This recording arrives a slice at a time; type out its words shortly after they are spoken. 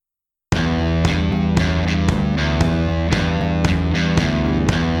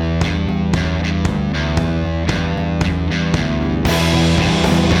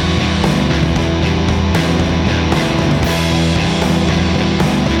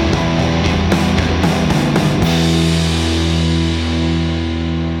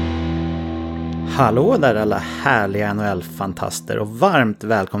Hallå där alla härliga NHL-fantaster och varmt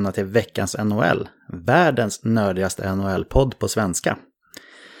välkomna till veckans NHL, världens nördigaste NHL-podd på svenska.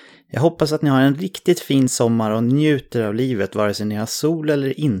 Jag hoppas att ni har en riktigt fin sommar och njuter av livet vare sig ni har sol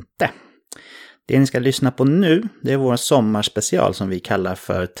eller inte. Det ni ska lyssna på nu, det är vår sommarspecial som vi kallar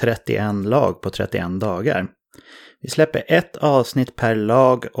för 31 lag på 31 dagar. Vi släpper ett avsnitt per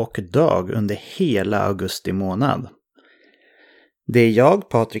lag och dag under hela augusti månad. Det är jag,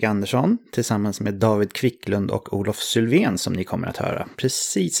 Patrik Andersson, tillsammans med David Kvicklund och Olof Sylvén som ni kommer att höra,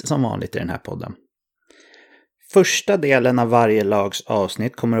 precis som vanligt i den här podden. Första delen av varje lags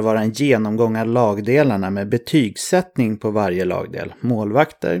avsnitt kommer att vara en genomgång av lagdelarna med betygssättning på varje lagdel,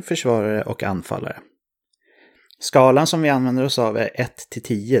 målvakter, försvarare och anfallare. Skalan som vi använder oss av är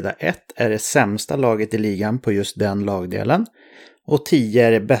 1-10, där 1 är det sämsta laget i ligan på just den lagdelen och 10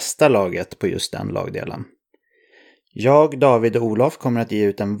 är det bästa laget på just den lagdelen. Jag, David och Olof kommer att ge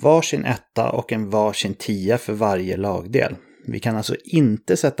ut en varsin 1 och en varsin 10 för varje lagdel. Vi kan alltså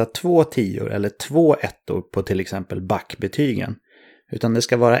inte sätta 2 10 eller 2 1 på till exempel backbetygen, utan det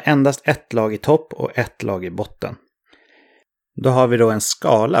ska vara endast ett lag i topp och ett lag i botten. Då har vi då en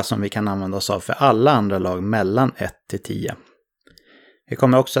skala som vi kan använda oss av för alla andra lag mellan 1 till 10. Vi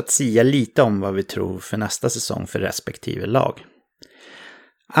kommer också att sia lite om vad vi tror för nästa säsong för respektive lag.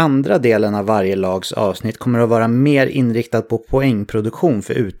 Andra delen av varje lags avsnitt kommer att vara mer inriktad på poängproduktion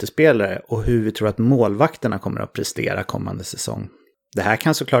för utespelare och hur vi tror att målvakterna kommer att prestera kommande säsong. Det här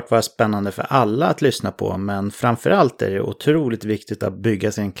kan såklart vara spännande för alla att lyssna på, men framförallt är det otroligt viktigt att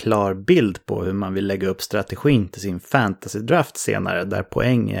bygga sig en klar bild på hur man vill lägga upp strategin till sin fantasy-draft senare, där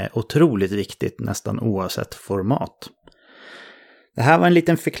poäng är otroligt viktigt nästan oavsett format. Det här var en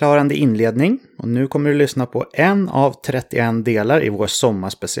liten förklarande inledning och nu kommer du lyssna på en av 31 delar i vår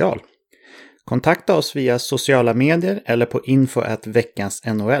sommarspecial. Kontakta oss via sociala medier eller på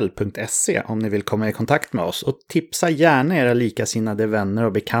info@veckansnhl.se om ni vill komma i kontakt med oss och tipsa gärna era likasinnade vänner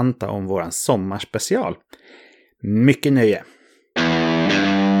och bekanta om vår sommarspecial. Mycket nöje!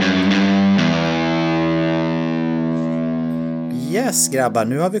 Yes grabbar,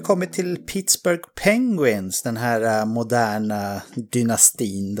 nu har vi kommit till Pittsburgh Penguins, den här moderna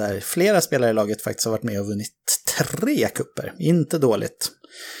dynastin där flera spelare i laget faktiskt har varit med och vunnit 3 kupper. Inte dåligt.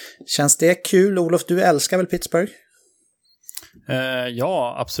 Känns det kul? Olof, du älskar väl Pittsburgh?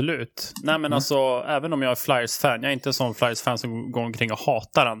 Ja, absolut. Nej men alltså, även om jag är Flyers-fan, jag är inte en sån Flyers-fan som går omkring och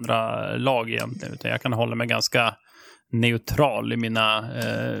hatar andra lag egentligen, utan jag kan hålla mig ganska neutral i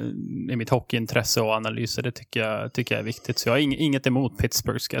mitt hockeyintresse och analyser. Det tycker jag är viktigt. Så jag har inget emot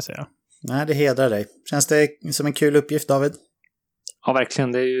Pittsburgh, ska jag säga. Nej, det hedrar dig. Känns det som en kul uppgift, David? Ja,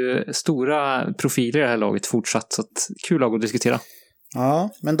 verkligen. Det är ju stora profiler i det här laget fortsatt, så att kul lag att diskutera. Ja,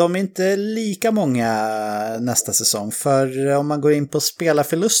 men de är inte lika många nästa säsong. För om man går in på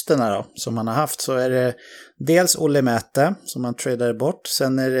spelarförlusterna då, som man har haft, så är det dels Olle Mäte som man tradade bort.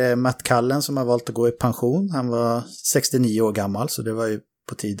 Sen är det Matt Cullen som har valt att gå i pension. Han var 69 år gammal, så det var ju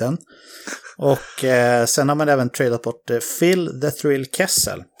på tiden. Och sen har man även tradat bort Phil The Thrill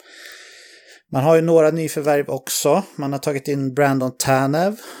Kessel. Man har ju några nyförvärv också. Man har tagit in Brandon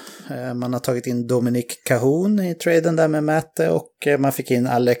Tanev. Man har tagit in Dominic Cahoon i traden där med Mäte och man fick in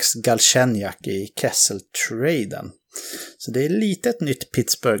Alex Galchenyuk i Kessel-traden. Så det är lite ett nytt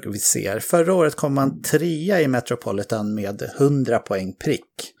Pittsburgh vi ser. Förra året kom man 3 i Metropolitan med 100 poäng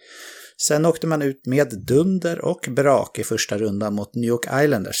prick. Sen åkte man ut med dunder och brak i första rundan mot New York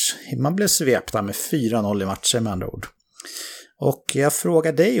Islanders. Man blev svepta med 4-0 i matcher med andra ord. Och jag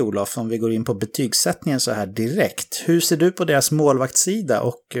frågar dig, Olof, om vi går in på betygssättningen så här direkt. Hur ser du på deras målvaktssida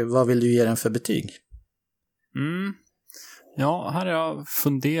och vad vill du ge den för betyg? Ja, här har jag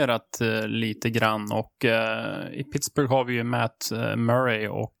funderat lite grann och i Pittsburgh har vi ju Matt Murray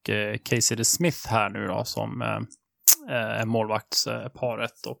och Casey DeSmith här nu då som är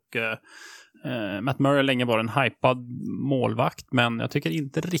målvaktsparet och Matt Murray har länge varit en hypad målvakt, men jag tycker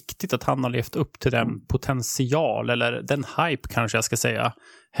inte riktigt att han har levt upp till den potential, eller den hype kanske jag ska säga,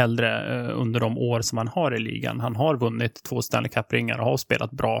 hellre under de år som han har i ligan. Han har vunnit 2 Stanley Cup-ringar och har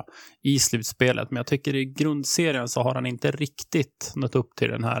spelat bra i slutspelet, men jag tycker i grundserien så har han inte riktigt nått upp till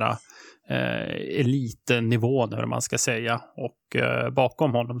den här elitnivån, eller man ska säga. Och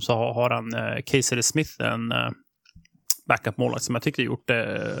bakom honom så har han Casey DeSmith, en backup-målvakt som jag tycker har gjort det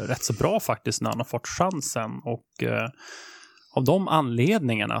rätt så bra faktiskt när han har fått chansen, och av de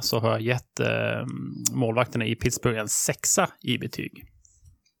anledningarna så har jag gett målvakterna i Pittsburgh en 6 i betyg.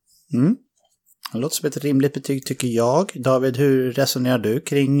 Det låter som ett rimligt betyg tycker jag. David, hur resonerar du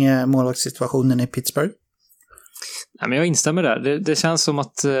kring målvaktssituationen i Pittsburgh? Ja, men jag instämmer där. Det känns som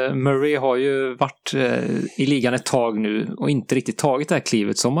att Murray har ju varit i ligan ett tag nu och inte riktigt tagit det här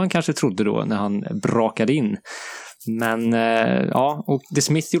klivet som man kanske trodde då när han brakade in. Men ja, och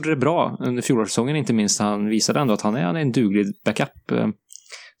DeSmith gjorde det bra under fjolårssäsongen, inte minst. Han visade ändå att han är en duglig backup.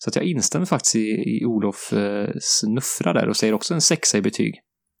 Så att jag instämmer faktiskt i Olof snuffra där och säger också en 6 i betyg.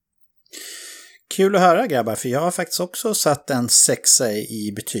 Kul att höra, grabbar, för jag har faktiskt också satt en 6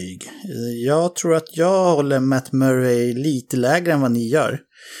 i betyg. Jag tror att jag håller Matt Murray lite lägre än vad ni gör,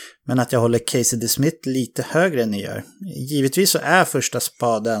 men att jag håller Casey DeSmith lite högre än ni gör. Givetvis så är första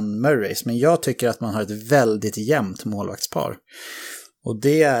spaden Murrays, men jag tycker att man har ett väldigt jämnt målvaktspar. Och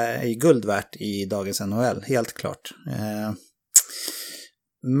det är guld värt i dagens NHL, helt klart.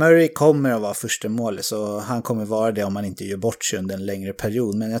 Murray kommer att vara första målet, så han kommer vara det om man inte gör bort sig under en längre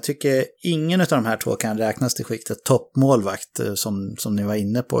period. Men jag tycker ingen av de här två kan räknas till skiktet toppmålvakt som ni var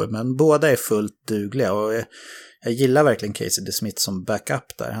inne på. Men båda är fullt dugliga och jag gillar verkligen Casey DeSmith som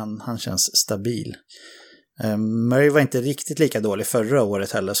backup där. Han känns stabil. Murray var inte riktigt lika dålig förra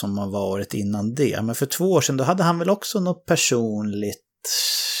året heller som han var året innan det. Men för 2 år sedan då hade han väl också något personligt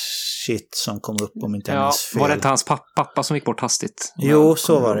shit som kom upp om inte jag minns fel. Var det inte hans pappa som gick bort hastigt? Jo,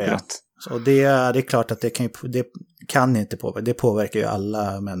 så var det. Och det är klart att det kan inte påverka. Det påverkar ju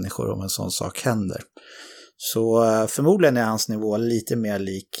alla människor om en sån sak händer. Så förmodligen är hans nivå lite mer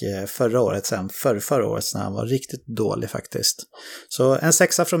lik förra året sen förra året när han var riktigt dålig faktiskt. Så en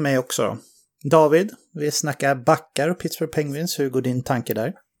 6 från mig också då. David, vi snackar backar och Pittsburgh Penguins. Hur går din tanke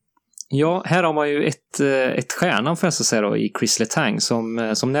där? Ja, här har man ju ett stjärnan för att säga då, i Chris Letang som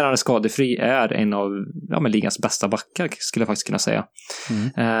när han är skadefri är en av ligans bästa backar, skulle jag faktiskt kunna säga.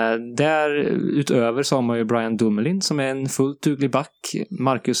 Där utöver så har man ju Brian Dumoulin som är en fullt duglig back,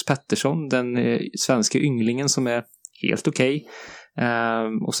 Marcus Pettersson, den svenska ynglingen som är helt okej.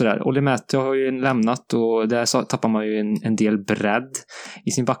 Och sådär. Olli Mäti har ju lämnat och där så tappar man ju en del bredd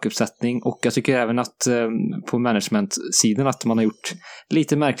i sin backuppsättning, och jag tycker även att på management-sidan att man har gjort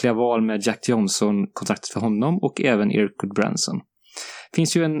lite märkliga val med Jack Johnson, kontraktet för honom, och även Erik Goodbranson.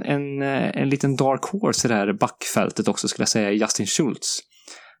 Finns ju en liten dark horse i det här backfältet också, skulle jag säga, Justin Schultz.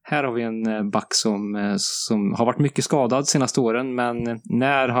 Här har vi en back som har varit mycket skadad senaste åren, men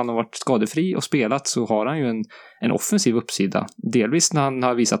när han har varit skadefri och spelat så har han ju en offensiv uppsida. Delvis när han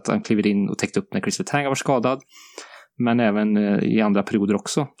har visat att han kliver in och täckt upp när Chris Letang har varit skadad, men även i andra perioder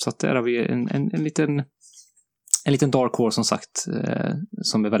också. Så att där har vi en liten dark horse som sagt,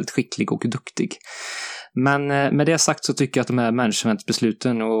 som är väldigt skicklig och duktig. Men med det sagt så tycker jag att de här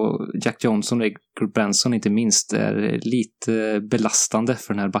managementbesluten och Jack Johnson och Edgar Branson inte minst är lite belastande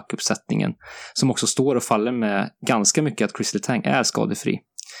för den här backuppsättningen, som också står och faller med ganska mycket att Chris Letang är skadefri.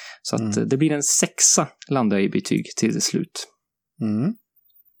 Så att det blir en 6 landar i betyg till slut.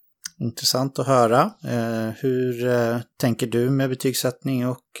 Intressant att höra. Hur tänker du med betygssättning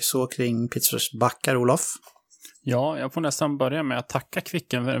och så kring Pittsburghs backar, Olof? Ja, jag får nästan börja med att tacka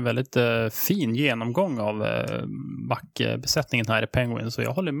Kvicken för en väldigt fin genomgång av backbesättningen här i Penguins. Så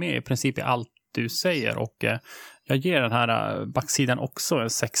jag håller med i princip i allt du säger, och jag ger den här backsidan också en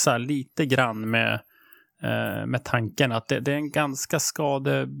 6, lite grann med tanken att det är en ganska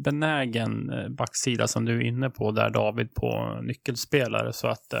skadebenägen backsida som du är inne på där, David, på nyckelspelare. Så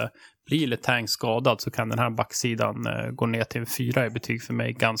att blir Letang skadad så kan den här backsidan gå ner till en 4 i betyg för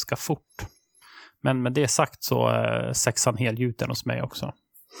mig ganska fort. Men med det sagt så är 6 helgjuten hos mig också.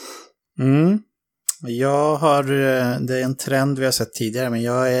 Jag har, det är en trend vi har sett tidigare, men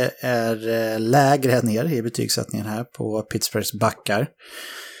jag är lägre ner i betygssättningen här på Pittsburghs backar.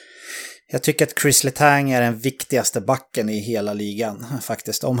 Jag tycker att Chris Letang är den viktigaste backen i hela ligan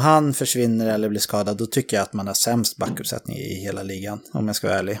faktiskt. Om han försvinner eller blir skadad, då tycker jag att man har sämst backuppsättning i hela ligan, om jag ska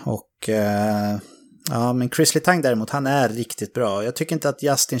vara ärlig. Och ja, men Chris Letang däremot, han är riktigt bra. Jag tycker inte att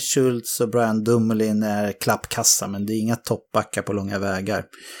Justin Schultz och Brian Dumoulin är klappkassa, men det är inga toppbackar på långa vägar.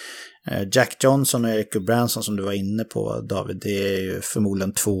 Jack Johnson och Erik Goodbranson som du var inne på, David, det är ju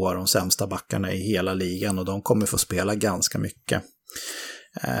förmodligen 2 av de sämsta backarna i hela ligan, och de kommer få spela ganska mycket.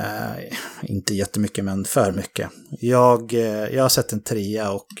 Inte jättemycket, men för mycket. Jag har sett en 3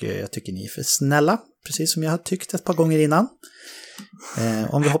 och jag tycker ni är för snälla, precis som jag har tyckt ett par gånger innan.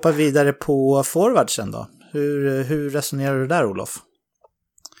 Om vi hoppar vidare på forwardsen då. Hur resonerar du där, Olof?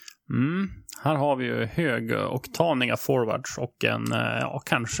 Här har vi ju högoktaniga forwards och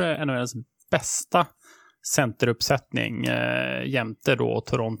kanske en av deras bästa centeruppsättning jämte då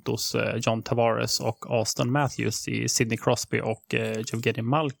Torontos John Tavares och Auston Matthews i Sidney Crosby och Evgeny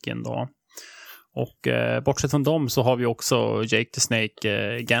Malkin då. Och bortsett från dem så har vi också Jake the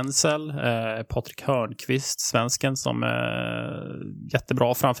Snake Gensel, Patrik Hörnqvist, svensken, som är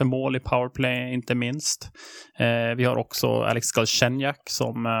jättebra framför mål i powerplay, inte minst. Vi har också Alex Galchenyuk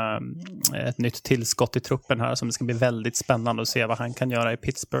som ett nytt tillskott i truppen här, som det ska bli väldigt spännande att se vad han kan göra i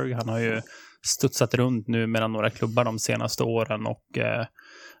Pittsburgh. Han har ju studsat runt nu mellan några klubbar de senaste åren och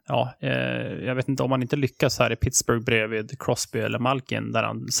jag vet inte om han inte lyckas här i Pittsburgh bredvid Crosby eller Malkin, där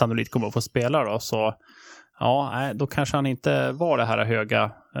han sannolikt kommer att få spela då, så då kanske han inte var det här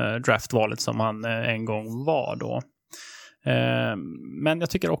höga draftvalet som han en gång var då. Men jag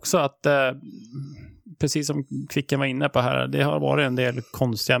tycker också att precis som Kvicken var inne på här, det har varit en del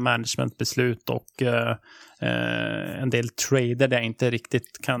konstiga managementbeslut och en del trader där jag inte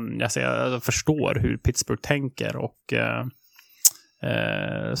riktigt förstår hur Pittsburgh tänker, och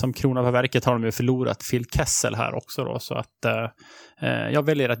som krona på verket har de ju förlorat Phil Kessel här också då, så att jag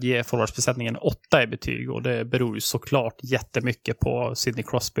väljer att ge forwardsbesättningen 8 i betyg, och det beror ju såklart jättemycket på Sidney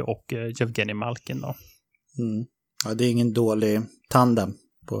Crosby och Evgeny Malkin då. Ja, det är ingen dålig tandem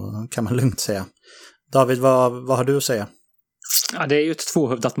kan man lugnt säga. David, vad har du att säga? Ja, det är ju ett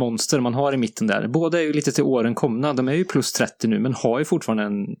tvåhövdat monster man har i mitten där. Båda är ju lite till åren komna. De är ju plus 30 nu, men har ju fortfarande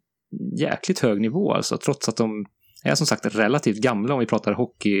en jäkligt hög nivå, alltså, trots att de är som sagt relativt gamla om vi pratar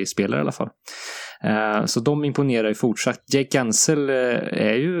hockeyspelare i alla fall. Så de imponerar ju fortsatt. Jake Gensel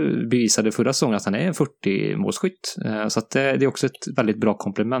är ju bevisade förra säsongen att han är en 40-målskytt. Så att det är också ett väldigt bra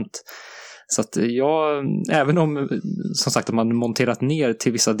komplement. Så att även om som sagt att man monterat ner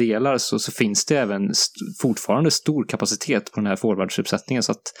till vissa delar, så finns det även fortfarande stor kapacitet på den här forwardsuppsättningen.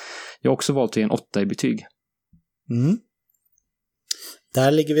 Så att jag har också valt att ge en 8 i betyg.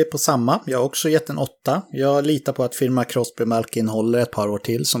 Där ligger vi på samma. Jag har också gett en 8. Jag litar på att firma Crosby Malkin håller ett par år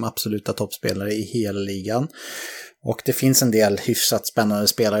till som absoluta toppspelare i hela ligan. Och det finns en del hyfsat spännande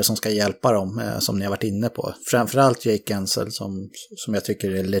spelare som ska hjälpa dem, som ni har varit inne på. Framförallt Jake Gensel som jag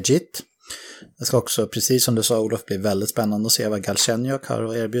tycker är legit. Det ska också, precis som du sa Olof, bli väldigt spännande att se vad Galchenyuk har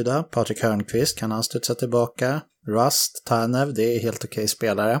att erbjuda. Patrik Hörnqvist, kan han studsa tillbaka? Rust, Tanev, det är helt okej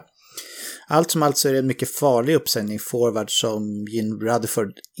spelare. Allt som allt så är det en mycket farlig uppsättning forward som Jim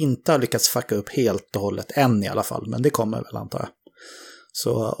Rutherford inte har lyckats fucka upp helt och hållet än i alla fall. Men det kommer väl, antar jag.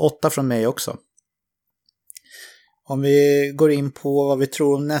 Så 8 från mig också. Om vi går in på vad vi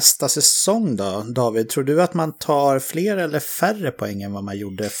tror om nästa säsong då. David, tror du att man tar fler eller färre poäng än vad man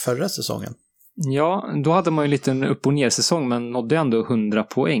gjorde förra säsongen? Ja, då hade man ju en liten upp- och ner-säsong, men nådde ändå 100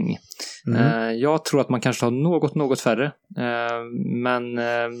 poäng. Jag tror att man kanske har något färre, men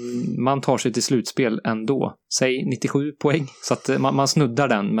man tar sig till slutspel ändå. Säg 97 poäng, så att man snuddar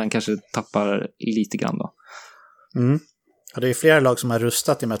den, men kanske tappar lite grann då. Ja, det är flera lag som har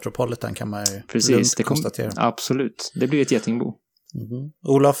rustat i Metropolitan, kan man ju precis, det konstatera. Absolut, det blir ett getingbo.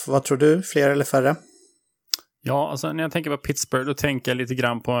 Olof, vad tror du? Fler eller färre? Ja, alltså när jag tänker på Pittsburgh, då tänker jag lite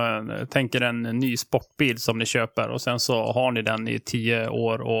grann på en ny sportbil som ni köper, och sen så har ni den i 10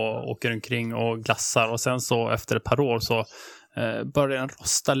 år och åker omkring och glassar, och sen så efter ett par år så börjar den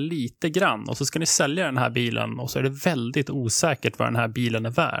rosta lite grann, och så ska ni sälja den här bilen, och så är det väldigt osäkert vad den här bilen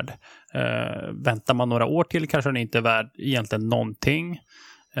är värd. Väntar man några år till kanske den inte är värd egentligen någonting,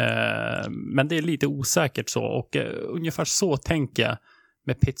 men det är lite osäkert så, och ungefär så tänker jag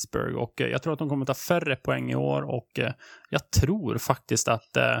med Pittsburgh, och jag tror att de kommer ta färre poäng i år, och jag tror faktiskt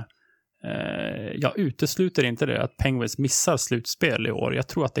att jag utesluter inte det att Penguins missar slutspel i år. Jag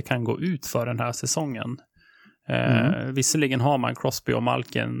tror att det kan gå ut för den här säsongen. Visserligen har man Crosby och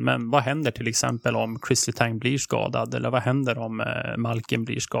Malkin, men vad händer till exempel om Chris Letang blir skadad, eller vad händer om Malkin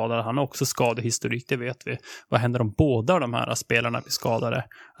blir skadad? Han har också skadehistorik, det vet vi. Vad händer om båda de här spelarna blir skadade?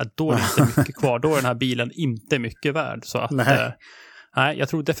 Då är det inte mycket kvar, då är den här bilen inte mycket värd. Så att nej, jag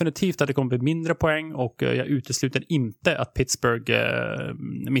tror definitivt att det kommer bli mindre poäng, och jag utesluter inte att Pittsburgh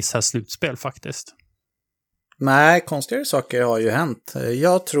missar slutspel faktiskt. Nej, konstigare saker har ju hänt.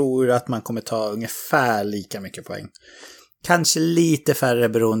 Jag tror att man kommer ta ungefär lika mycket poäng. Kanske lite färre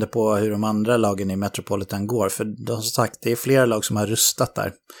beroende på hur de andra lagen i Metropolitan går. För som sagt, det är flera lag som har rustat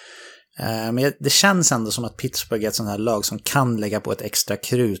där. Men det känns ändå som att Pittsburgh är ett sånt här lag som kan lägga på ett extra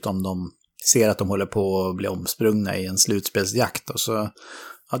krut om de ser att de håller på att bli omsprungna i en slutspelsjakt. Och så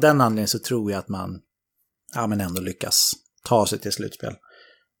av den anledningen så tror jag att man men ändå lyckas ta sig till slutspel.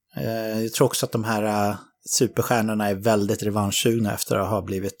 Jag tror också att de här superstjärnorna är väldigt revanschsugna efter att ha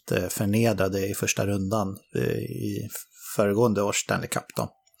blivit förnedrade i första rundan i föregående års Stanley Cup då.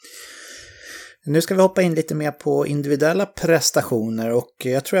 Nu ska vi hoppa in lite mer på individuella prestationer, och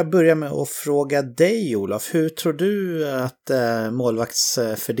jag tror jag börjar med att fråga dig, Olof. Hur tror du att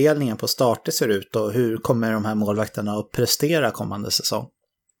målvaktsfördelningen på starter ser ut, och hur kommer de här målvakterna att prestera kommande säsong?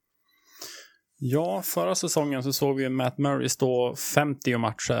 Ja, förra säsongen så såg vi Matt Murray stå 50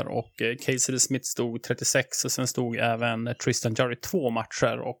 matcher och Casey DeSmith stod 36 och sen stod även Tristan Jarry 2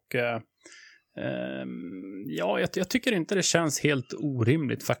 matcher och jag tycker inte det känns helt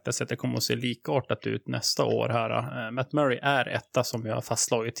orimligt faktiskt att det kommer att se likartat ut nästa år här. Matt Murray är etta som jag har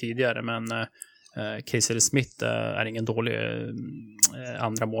fastslagit tidigare, men Casey DeSmith är ingen dålig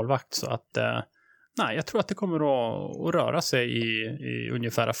andra målvakt, så att nej, jag tror att det kommer att röra sig i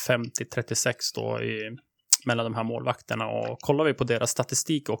ungefär 50-36 då mellan de här målvakterna. Och kollar vi på deras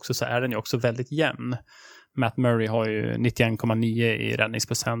statistik också så är den ju också väldigt jämn. Matt Murray har ju 91,9 i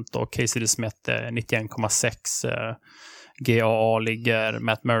räddningsprocent och Casey DeSmith 91,6. GAA ligger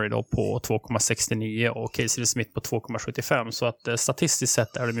Matt Murray då på 2,69 och Casey DeSmith på 2,75. Så att statistiskt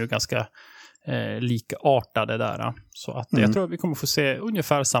sett är de ju ganska likartade där. Så att jag tror att vi kommer få se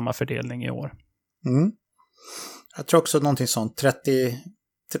ungefär samma fördelning i år. Mm. Jag tror också någonting sånt.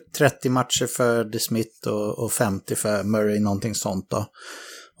 30 matcher för DeSmith och 50 för Murray, någonting sånt då.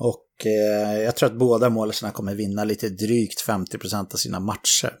 Och jag tror att båda målisarna kommer vinna lite drygt 50% av sina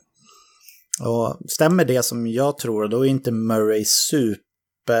matcher. Och stämmer det som jag tror, då är inte Murray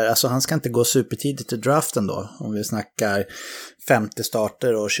alltså han ska inte gå supertidigt i draften då, om vi snackar 50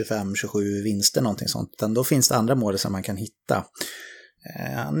 starter och 25-27 vinster, någonting sånt. Utan då finns det andra målisar man kan hitta.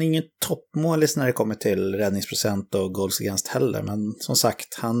 Han är ingen toppmålis när det kommer till räddningsprocent och goals against heller, men som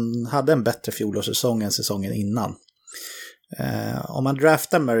sagt, han hade en bättre fjolårssäsong än säsongen innan. Om man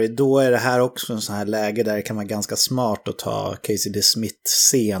draftar Murray, då är det här också en sån här läge där det kan vara ganska smart att ta Casey DeSmith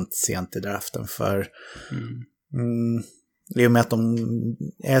sent i draften, för i och med att de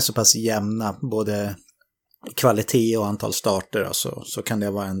är så pass jämna, både kvalitet och antal starter, så kan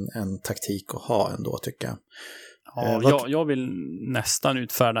det vara en taktik att ha ändå, tycker jag. Ja, jag vill nästan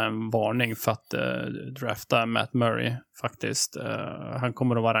utfärda en varning för att drafta Matt Murray faktiskt. Han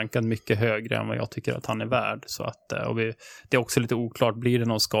kommer att vara rankad mycket högre än vad jag tycker att han är värd. Så att, det är också lite oklart, blir det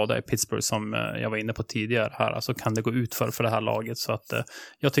någon skada i Pittsburgh som jag var inne på tidigare här, alltså kan det gå ut för det här laget. Så att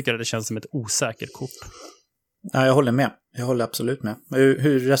jag tycker att det känns som ett osäkert kort. Ja, jag håller med. Jag håller absolut med.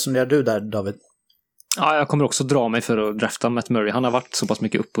 Hur resonerar du där, David? Ja, jag kommer också dra mig för att drafta Matt Murray. Han har varit så pass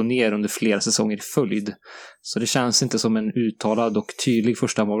mycket upp och ner under flera säsonger i följd. Så det känns inte som en uttalad och tydlig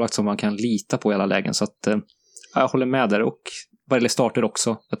första målvakt som man kan lita på i alla lägen. Så att jag håller med där. Och vad gäller starter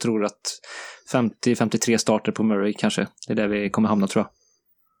också. Jag tror att 50-53 starter på Murray kanske. Det är där vi kommer hamna, tror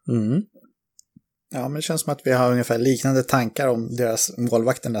jag. Mm. Ja, men det känns som att vi har ungefär liknande tankar om deras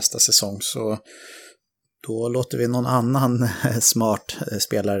målvakter nästa säsong. Så då låter vi någon annan smart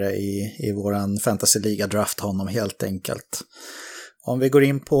spelare i våran fantasyliga drafta honom helt enkelt. Om vi går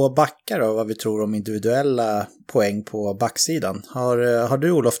in på backar då, vad vi tror om individuella poäng på backsidan. Har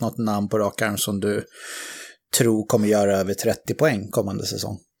du, Olof, något namn på rak arm som du tror kommer göra över 30 poäng kommande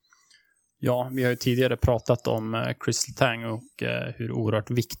säsong? Ja, vi har ju tidigare pratat om Chris Letang och hur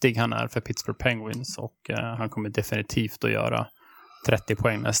oerhört viktig han är för Pittsburgh Penguins, och han kommer definitivt att göra 30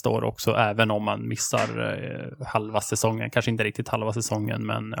 poäng nästa år också, även om man missar halva säsongen. Kanske inte riktigt halva säsongen,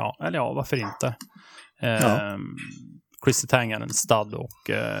 men varför inte? Chris Letang är en stud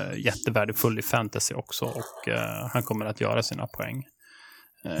och jättevärdefull i fantasy också, och han kommer att göra sina poäng.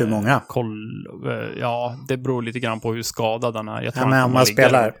 Hur många? Det beror lite grann på hur skadad han är. Jag tror om man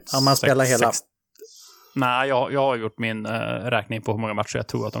spelar hela... Nej, jag har gjort min räkning på hur många matcher jag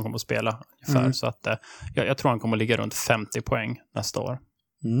tror att de kommer att spela ungefär. Så att jag tror han kommer att ligga runt 50 poäng nästa år.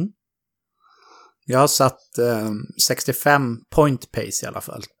 Mm. Jag har satt 65 point pace i alla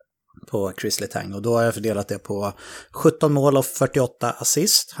fall på Chris Letang, och då har jag fördelat det på 17 mål och 48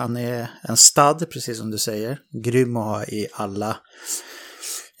 assist. Han är en stud, precis som du säger. Grym att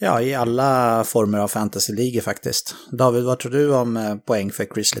ha i alla former av fantasy-ligor faktiskt. David, vad tror du om poäng för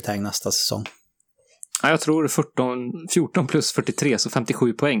Chris Letang nästa säsong? Ja, jag tror 14 plus 43, så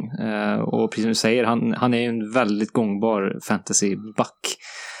 57 poäng. Och precis som du säger, han är en väldigt gångbar fantasy-back.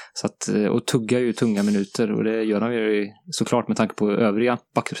 Så att, och tuggar ju tunga minuter, och det gör han ju såklart med tanke på övriga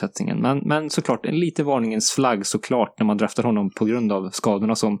backuppsättningen. Men såklart en lite varningens flagg såklart när man draftar honom på grund av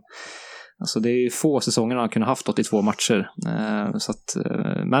skadorna som... Alltså det är ju få säsonger han kunde haft 82 matcher. Så att,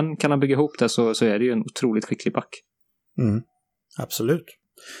 men kan han bygga ihop det så är det ju en otroligt skicklig back. Mm, absolut.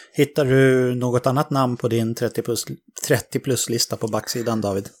 Hittar du något annat namn på din 30 plus lista på backsidan,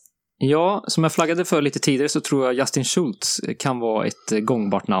 David? Ja, som jag flaggade för lite tidigare så tror jag Justin Schultz kan vara ett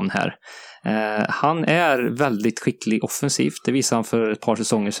gångbart namn här. Han är väldigt skicklig offensivt, det visade han för ett par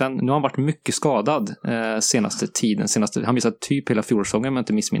säsonger sedan. Nu har han varit mycket skadad senaste tiden. Han missade typ hela fjolsäsongen, om jag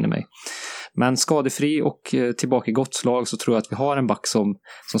inte missminner mig. Men skadefri och tillbaka i gott slag så tror jag att vi har en back som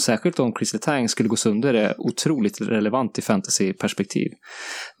särskilt om Chris Letang skulle gå sönder är otroligt relevant i fantasy-perspektiv.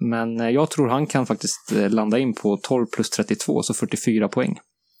 Men jag tror han kan faktiskt landa in på 12 plus 32, så 44 poäng.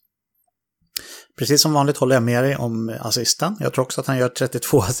 Precis som vanligt håller jag med dig om assisten. Jag tror också att han gör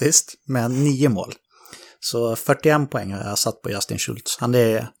 32 assist med 9 mål. Så 41 poäng har jag satt på Justin Schultz.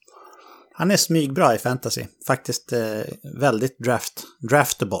 Han är smygbra i fantasy. Faktiskt väldigt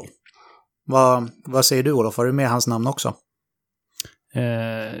draftable. Vad säger du, Olof? Har du med hans namn också?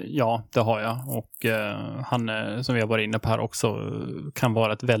 Ja, det har jag. Och han, som vi har varit inne på här också, kan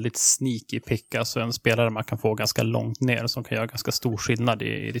vara ett väldigt sneaky pick. Alltså en spelare man kan få ganska långt ner som kan göra ganska stor skillnad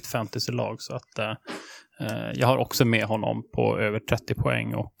i ditt fantasylag. Så att jag har också med honom på över 30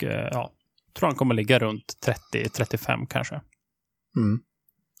 poäng och tror han kommer ligga runt 30-35 kanske. Mm.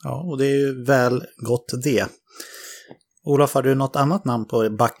 Ja, och det är ju väl gott det. Olof, har du något annat namn på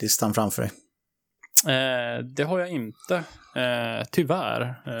backlistan framför dig? Det har jag inte.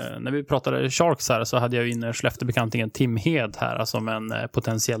 Tyvärr. När vi pratade Sharks här så hade jag inne Skellefteå-bekantingen Tim Hed här som en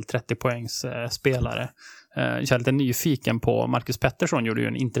potentiell 30-poängs spelare. Jag är lite nyfiken på Marcus Pettersson, gjorde ju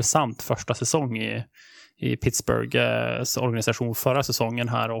en intressant första säsong i Pittsburghs organisation förra säsongen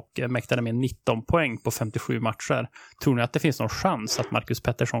här och mäktade med 19 poäng på 57 matcher. Tror ni att det finns någon chans att Marcus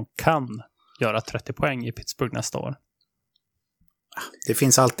Pettersson kan göra 30 poäng i Pittsburgh nästa år? Det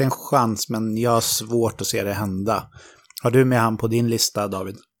finns alltid en chans, men jag har svårt att se det hända. Har du med han på din lista,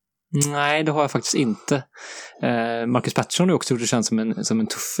 David? Nej, det har jag faktiskt inte. Marcus Pettersson har också gjort det känns som en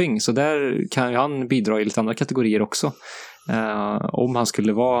tuffing, så där kan ju han bidra i lite andra kategorier också. Om han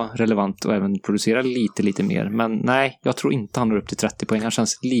skulle vara relevant och även producera lite mer. Men nej, jag tror inte han når upp till 30 poäng. Han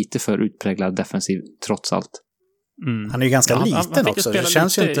känns lite för utpräglad defensiv trots allt. Mm. Han är ju ganska liten han också. Det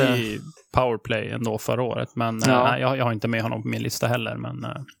känns ju inte i powerplay ändå förra året. Men nej, jag har inte med honom på min lista heller. Men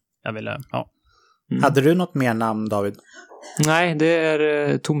jag ville, Hade du något mer namn, David? Nej, det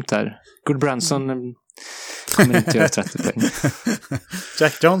är tomt här. Goodbranson kommer inte göra 30 poäng.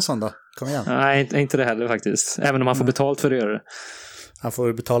 Jack Johnson då? Kom igen. Nej, inte det heller faktiskt. Även om han får betalt för att göra det. Han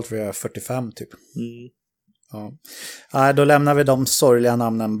får betalt för att göra 45 typ. Ja. Då lämnar vi de sorgliga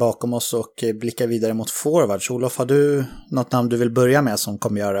namnen bakom oss och blickar vidare mot forwards. Olof, har du något namn du vill börja med som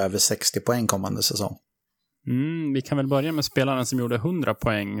kommer göra över 60 poäng kommande säsong? Vi kan väl börja med spelaren som gjorde 100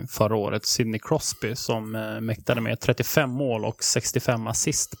 poäng förra året, Sidney Crosby, som mäktade med 35 mål och 65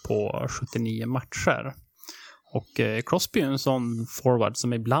 assist på 79 matcher. Och Crosby är en sån forward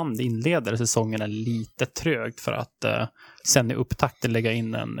som ibland inleder säsongerna lite trögt för att sen i upptakten lägga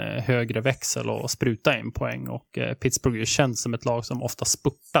in en högre växel och spruta in poäng. Och Pittsburgh känns som ett lag som ofta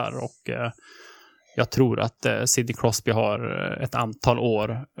spurtar och jag tror att Sidney Crosby har ett antal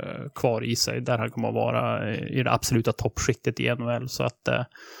år kvar i sig där han kommer att vara i det absoluta toppskiktet i NHL. Så att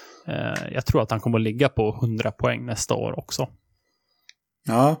jag tror att han kommer att ligga på 100 poäng nästa år också.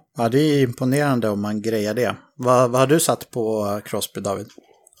 Ja, det är imponerande om man grejer det. Vad har du satt på Crosby, David?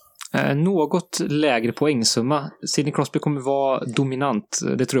 Något lägre poängsumma. Sidney Crosby kommer vara dominant.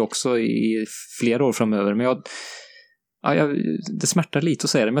 Det tror jag också i flera år framöver. Men det smärtar lite att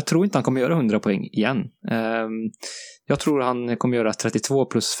säga det, men jag tror inte han kommer göra 100 poäng igen. Jag tror han kommer göra 32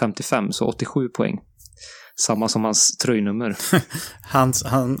 plus 55, så 87 poäng. Samma som hans tröjnummer.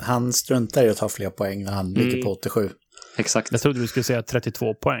 han struntar i att ta fler poäng när han ligger på 87. Exakt. Jag trodde du skulle säga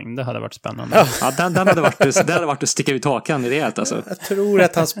 32 poäng. Det hade varit spännande. Ja, den hade varit att sticka ut hakan rejält alltså. Jag tror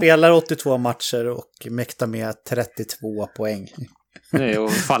att han spelar 82 matcher och mäktar med 32 poäng. Det är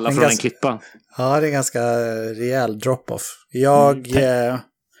att falla från en klippa. Ja, det är en ganska rejäl drop-off.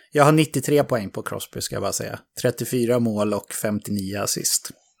 Jag har 93 poäng på Crosby, ska jag bara säga. 34 mål och 59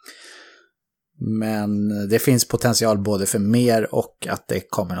 assist. Men det finns potential både för mer och att det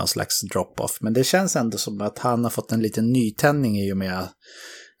kommer någon slags drop-off. Men det känns ändå som att han har fått en liten nytändning i och med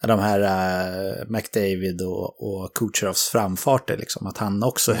de här McDavid och Kucherovs framfarter. Liksom. Att han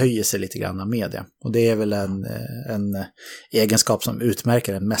också höjer sig lite grann med det. Och det är väl en egenskap som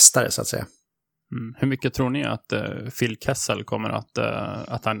utmärker en mästare, så att säga. Hur mycket tror ni att Phil Kessel kommer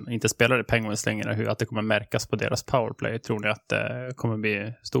att han inte spelar i Penguins längre, att det kommer märkas på deras powerplay? Tror ni att det kommer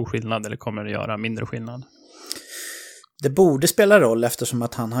bli stor skillnad eller kommer det göra mindre skillnad? Det borde spela roll eftersom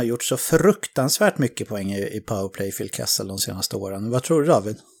att han har gjort så fruktansvärt mycket poäng i powerplay, Phil Kessel, de senaste åren. Vad tror du,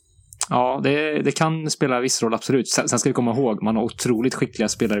 David? Ja, det kan spela viss roll, absolut. Sen ska vi komma ihåg, man har otroligt skickliga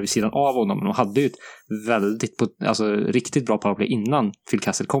spelare vid sidan av honom. De hade ju ett riktigt bra powerplay innan Phil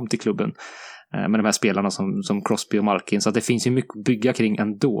Kessel kom till klubben. Med de här spelarna som Crosby och Malkin. Så att det finns ju mycket att bygga kring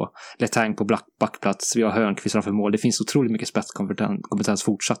ändå. Letang på backplats, vi har Hörnqvist framför mål. Det finns otroligt mycket spetskompetens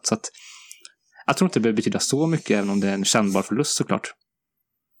fortsatt. Så att jag tror inte det behöver betyda så mycket, även om det är en kännbar förlust såklart.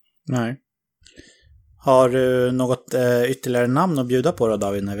 Nej. Har du något ytterligare namn att bjuda på då,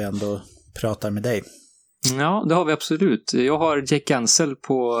 David, när vi ändå pratar med dig? Ja, det har vi absolut. Jag har Jake Gensel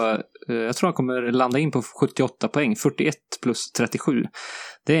på, jag tror han kommer landa in på 78 poäng, 41 plus 37.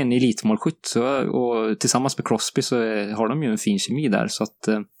 Det är en elitmålskytt, och tillsammans med Crosby så har de ju en fin kemi där, så att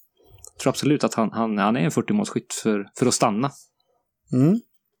jag tror absolut att han är en 40-målskytt för att stanna.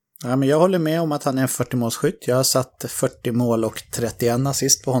 Ja, men jag håller med om att han är en 40-målskytt. Jag har satt 40 mål och 31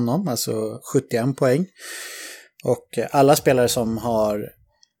 assist på honom, alltså 71 poäng. Och alla spelare som har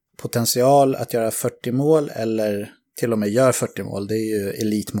potential att göra 40 mål eller till och med gör 40 mål, det är ju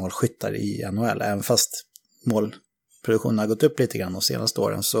elitmålskyttar i NHL, även fast målproduktionen har gått upp lite grann de senaste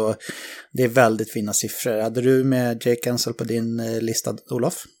åren. Så det är väldigt fina siffror. Hade du med Jake Gensel på din lista,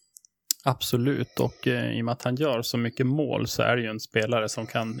 Olof? Absolut, och i och med att han gör så mycket mål så är det ju en spelare som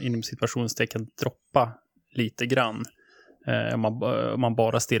kan inom situationstecken droppa lite grann om man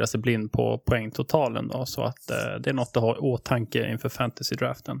bara stirrar sig blind på poängtotalen då, så att det är något att ha i åtanke inför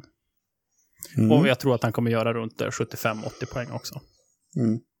fantasy-draften. Och jag tror att han kommer göra runt 75-80 poäng också.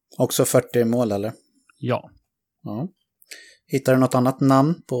 Också 40 mål, eller? Ja. Hittar du något annat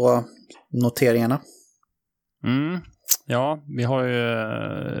namn på noteringarna? Ja, vi har ju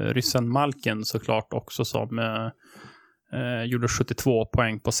ryssen Malkin såklart också som gjorde 72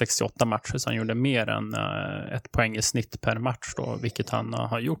 poäng på 68 matcher, så han gjorde mer än 1 poäng i snitt per match då, vilket han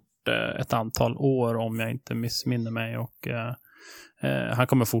har gjort ett antal år om jag inte missminner mig, och han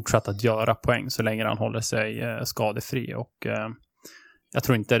kommer fortsätta att göra poäng så länge han håller sig skadefri, och jag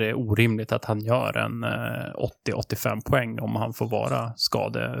tror inte det är orimligt att han gör en 80-85 poäng om han får vara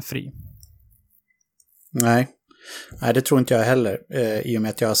skadefri. Nej, det tror inte jag heller, i och med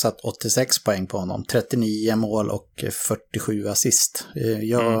att jag har satt 86 poäng på honom. 39 mål och 47 assist.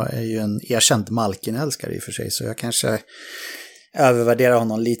 Jag är ju en erkänd Malkin-älskare i och för sig, så jag kanske övervärderar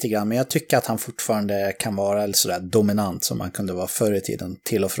honom lite grann. Men jag tycker att han fortfarande kan vara sådär dominant som man kunde vara förr i tiden,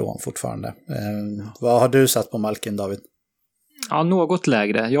 till och från fortfarande. Vad har du satt på Malkin, David? Ja, något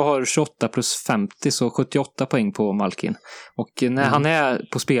lägre. Jag har 28 plus 50, så 78 poäng på Malkin. Och när han är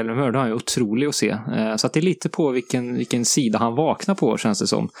på spelhumör, då är han ju otrolig att se. Så att det är lite på vilken sida han vaknar på, känns det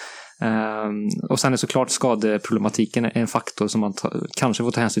som. Och sen är såklart skadeproblematiken en faktor som man kanske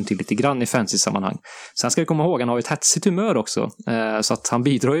får ta hänsyn till lite grann i fantasy-sammanhang. Sen ska jag komma ihåg, han har ju ett hetsigt humör också. Så att han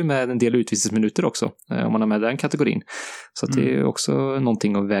bidrar ju med en del utvisningsminuter också, om man har med den kategorin. Så att det är också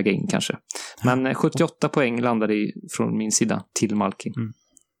någonting att väga in kanske. Men 78 poäng landade från min sida till Malkin.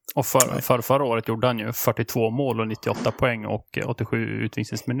 Och förra året gjorde han ju 42 mål och 98 poäng och 87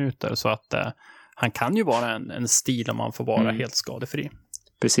 utvisningsminuter, så att han kan ju vara en stil om man får vara helt skadefri.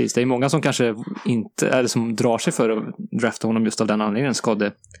 Precis, det är många som kanske inte är det som drar sig för att drafta honom just av den anledningen,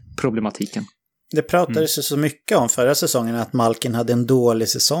 skadeproblematiken. Det pratades ju så mycket om förra säsongen att Malkin hade en dålig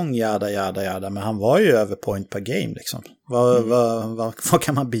säsong, jada, men han var ju över point per game liksom. Vad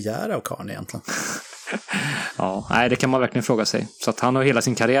kan man begära av karln egentligen? Ja, nej, det kan man verkligen fråga sig. Så att han har hela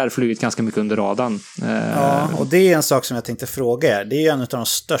sin karriär flugit ganska mycket under radarn. Ja, och det är en sak som jag tänkte fråga er. Det är ju en av de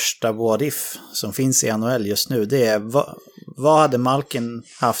största what-if som finns i NHL just nu. Det är vad hade Malkin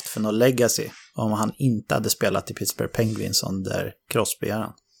haft för någon legacy om han inte hade spelat i Pittsburgh Penguins under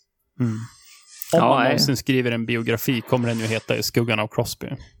Crosby-eran? Om man någonsin skriver en biografi kommer den ju heta I skuggan av Crosby.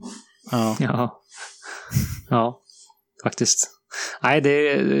 Ja, faktiskt. Nej,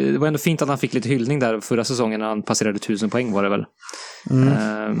 det var ändå fint att han fick lite hyllning där förra säsongen när han passerade 1000 poäng var det väl.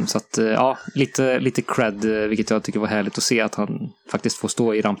 Så att ja, lite cred, vilket jag tycker var härligt att se, att han faktiskt får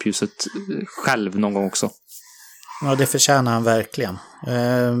stå i rampljuset själv någon gång också. Ja, det förtjänar han verkligen.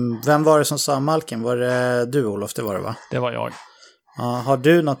 Vem var det som sa Malkin? Var det du, Olof? Det var det, va? Det var jag. Ja, har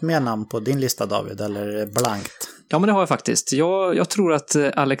du något mer namn på din lista, David, eller blankt? Ja, men det har jag faktiskt. Jag tror att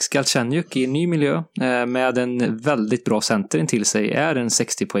Alex Galchenyuk i en ny miljö med en väldigt bra center intill sig är en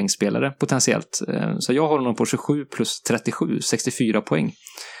 60-poängsspelare potentiellt. Så jag har honom på 27 plus 37, 64 poäng.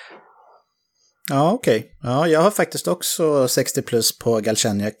 Ja, okej. Ja, jag har faktiskt också 60 plus på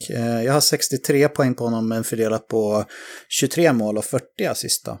Galchenyuk. Jag har 63 poäng på honom, men fördelat på 23 mål och 40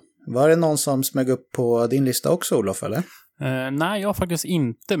 assist. Var det någon som smög upp på din lista också, Olof, eller? Nej, jag har faktiskt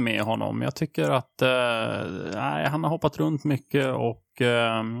inte med honom. Jag tycker att han har hoppat runt mycket och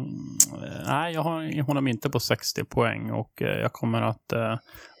nej, jag har honom inte på 60 poäng och jag kommer att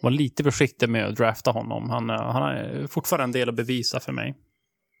vara lite försiktig med att drafta honom. Han har fortfarande en del att bevisa för mig.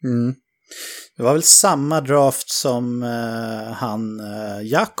 Det var väl samma draft som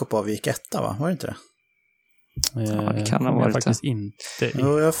Jakobov gick etta, va? Var det inte det? Ja, det kan ha varit faktiskt inte.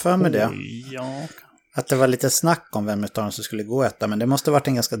 Jo, jag har för mig det. Ja. Att det var lite snack om vem av dem som skulle gå etta, men det måste ha varit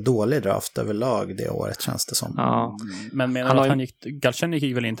en ganska dålig draft överlag det året, känns det som. Ja. Men menar du att han gick... Galchenyuk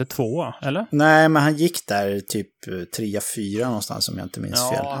gick väl inte 2, eller? Nej, men han gick där typ 3-4 någonstans, om jag inte minns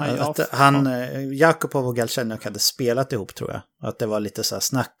fel. Jakubov och Galchenyuk hade spelat ihop, tror jag. Att det var lite så här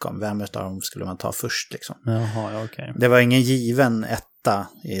snack om vem av dem skulle man ta först, liksom. Jaha, okej. Det var ingen given etta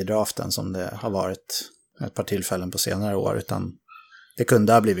i draften som det har varit ett par tillfällen på senare år, utan det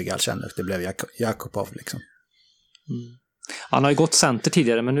kunde ha blivit Galchenyuk, det blev Jakubov liksom. Mm. Han har ju gått center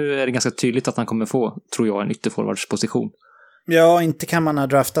tidigare, men nu är det ganska tydligt att han kommer få, tror jag, en ytterforwardsposition. Ja, inte kan man ha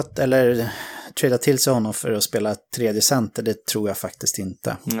draftat eller tradat till sig honom för att spela tredje center, det tror jag faktiskt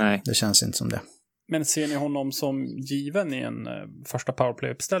inte. Nej. Det känns inte som det. Men ser ni honom som given i en första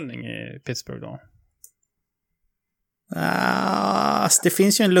powerplay-uppställning i Pittsburgh då? Det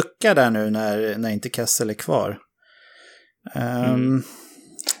finns ju en lucka där nu när inte Kessel är kvar.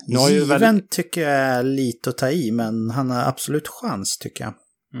 Given tycker jag är lite att ta i, men han har absolut chans, tycker jag.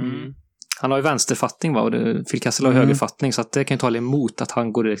 Mm. Han har ju vänsterfattning, va? Och Phil Kessel har högerfattning, så att det kan ju tala emot att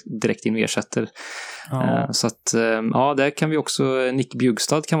han går direkt in och ersätter. Så att, där kan vi också, Nick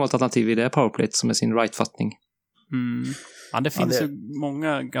Bjugstad kan vara ett alternativ i det powerplayet som är sin right-fattning. Mm. Ja, det finns ju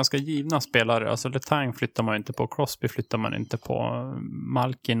många ganska givna spelare. Alltså Letang flyttar man inte på, Crosby flyttar man inte på,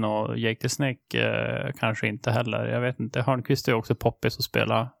 Malkin och Jake the Snake kanske inte heller. Jag vet inte, Hörnqvist är också poppis att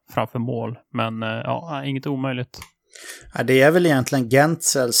spela framför mål. Men inget omöjligt. Ja, det är väl egentligen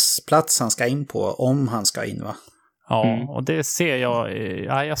Gentzels plats han ska in på, om han ska in, va? Ja, och det ser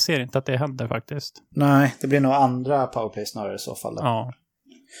jag ser inte att det händer faktiskt. Nej, det blir nog andra powerplay snarare i så fall då. Ja.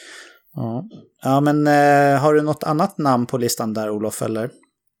 Ja, men har du något annat namn på listan där, Olof, eller?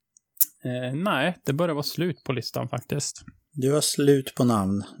 Nej, det börjar vara slut på listan faktiskt. Du har slut på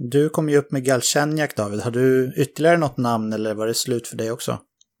namn. Du kom ju upp med Galchenyuk, David. Har du ytterligare något namn, eller var det slut för dig också?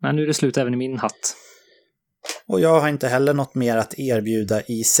 Nej, nu är det slut även i min hatt. Och jag har inte heller något mer att erbjuda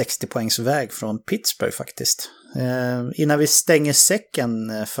i 60-poängsväg från Pittsburgh faktiskt. Innan vi stänger säcken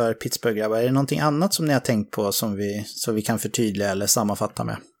för Pittsburgh, grabbar, är det någonting annat som ni har tänkt på som vi kan förtydliga eller sammanfatta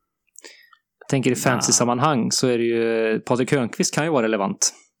med? Jag tänker i fantasy-sammanhang så är det ju, Patrik Hörnqvist kan ju vara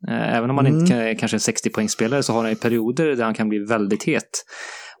relevant. Även om man inte kanske är en 60-poängsspelare, så har han ju perioder där han kan bli väldigt het.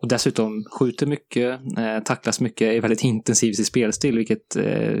 Och dessutom skjuter mycket, tacklas mycket, är väldigt intensiv i spelstil, vilket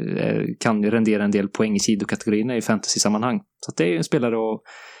kan rendera en del poäng i sidokategorierna i fantasy-sammanhang. Så att det är ju en spelare att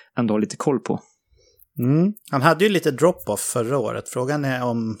ändå ha lite koll på. Han hade ju lite drop-off förra året. Frågan är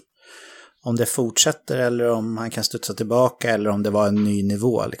om det fortsätter, eller om han kan studsa tillbaka, eller om det var en ny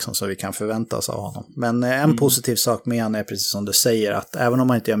nivå liksom, så vi kan förvänta oss av honom. Men en positiv sak med han är, precis som du säger, att även om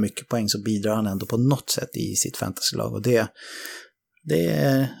han inte gör mycket poäng så bidrar han ändå på något sätt i sitt fantasylag, och det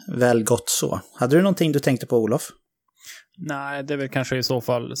är väl gott så. Hade du någonting du tänkte på, Olof? Nej, det är väl kanske i så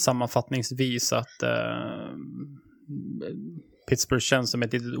fall sammanfattningsvis att Pittsburgh känns som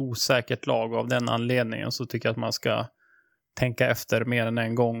ett litet osäkert lag. Av den anledningen så tycker jag att man ska tänka efter mer än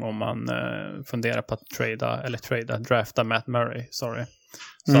en gång om man funderar på att drafta Matt Murray, Så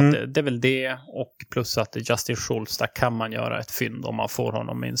att det är väl det, och plus att Justin Schultz, där kan man göra ett fynd om man får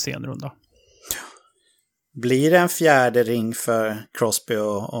honom i en senrunda. Blir det en fjärde ring för Crosby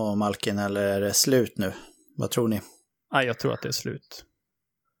och Malkin, eller är det slut nu? Vad tror ni? Nej, jag tror att det är slut.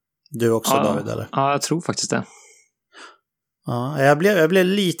 Du också, David, eller? Ja, jag tror faktiskt det. Ja, jag blev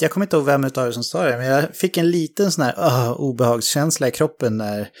lite, jag kommer inte ihåg vem utav er som sa det, men jag fick en liten sån här obehagskänsla i kroppen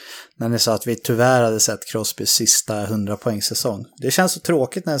när ni sa att vi tyvärr hade sett Crosbys sista 100-poängssäsong. Det känns så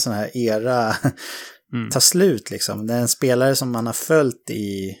tråkigt när en sån här era tar slut liksom. Det är en spelare som man har följt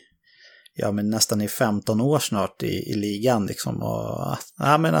men nästan i 15 år snart i ligan liksom, och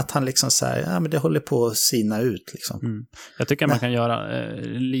men att han liksom så här, men det håller på att sina ut liksom. Jag tycker man kan göra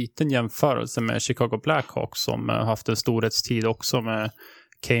en liten jämförelse med Chicago Blackhawks, som har haft en storhetstid också med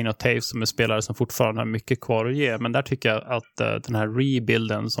Kane och Taves, som är spelare som fortfarande har mycket kvar att ge, men där tycker jag att den här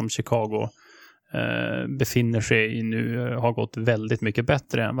rebuilden som Chicago befinner sig i nu har gått väldigt mycket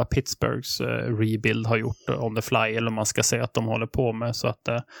bättre än vad Pittsburghs rebuild har gjort on the fly, eller om man ska säga att de håller på med. Så att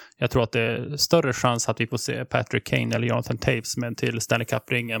jag tror att det är större chans att vi får se Patrick Kane eller Jonathan Taves med till Stanley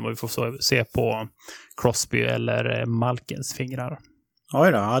Cup-ringen än vad vi får se på Crosby eller Malkins fingrar.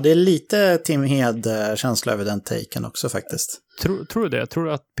 Oj då, ja, det är lite Tim Hed-känsla över den taken också faktiskt. Tror du det? Tror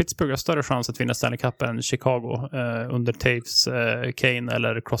du att Pittsburgh har större chans att vinna Stanley Cup än Chicago under Taves, Kane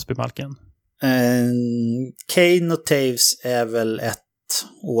eller Crosby, Malkin? Kane och Taves är väl ett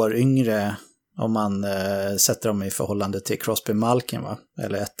år yngre om man sätter dem i förhållande till Crosby, Malkin, va?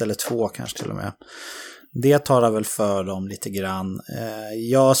 Eller 1 eller 2 kanske till och med. Det talar väl för dem lite grann.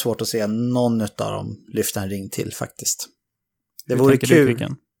 Jag har svårt att se någon av dem lyfta en ring till faktiskt. Det vore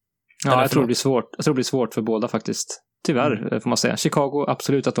kul. Ja, jag tror det blir svårt. Jag tror det blir svårt för båda faktiskt. Tyvärr, får man säga. Chicago,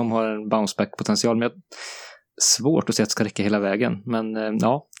 absolut att de har en bounceback-potential, men svårt att se att det ska räcka hela vägen. Men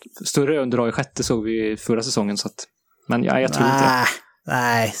ja, större underlag i sjätte såg vi förra säsongen, så att, men ja, jag tror inte det.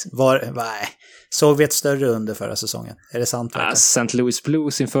 Nej, såg vi ett större under förra säsongen? Är det sant? St. Louis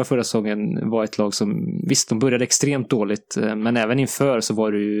Blues inför förra säsongen var ett lag som, visst, de började extremt dåligt, men även inför så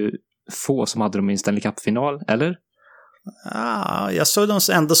var det ju få som hade dem i en Stanley Cup-final, eller? Ja, jag såg dem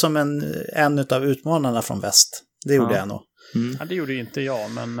ändå som en av utmanarna från väst. Det gjorde jag nog. Ja, det gjorde inte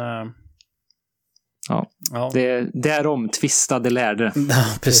jag, men... Ja. Det är omtvistade lärde. Ja,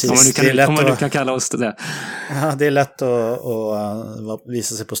 precis. Om man nu kan kalla oss det. Ja, det är lätt att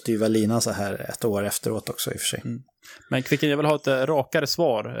visa sig på styva linan så här ett år efteråt också i och för sig. Men Kvicken, jag vill ha ett rakare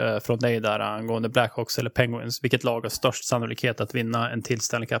svar från dig där angående Blackhawks eller Penguins. Vilket lag har störst sannolikhet att vinna en till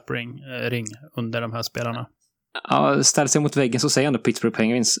Stanley Cup-ring under de här spelarna? Ja, ställer sig mot väggen så säger jag ändå Pittsburgh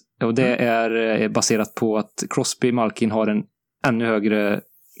Penguins. Och det är baserat på att Crosby Malkin har en ännu högre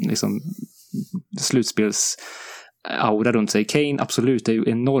liksom, slutspelsaura runt sig. Kane absolut är ju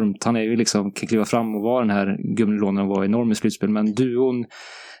enormt. Han är ju liksom, kan kliva fram och vara den här gummilånen och vara enorm i slutspel. Men duon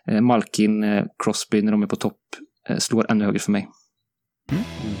Malkin, Crosby när de är på topp slår ännu högre för mig.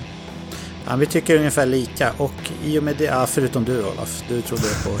 Ja, vi tycker ungefär lika, och i och med det, förutom du Olaf, du trodde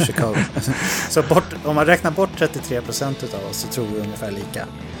på Chicago. Så om man räknar bort 33% av oss så tror vi ungefär lika.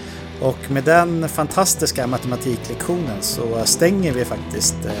 Och med den fantastiska matematiklektionen så stänger vi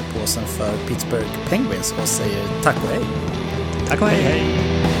faktiskt påsen för Pittsburgh Penguins och säger tack och hej. Tack och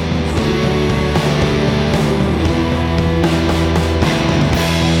hej.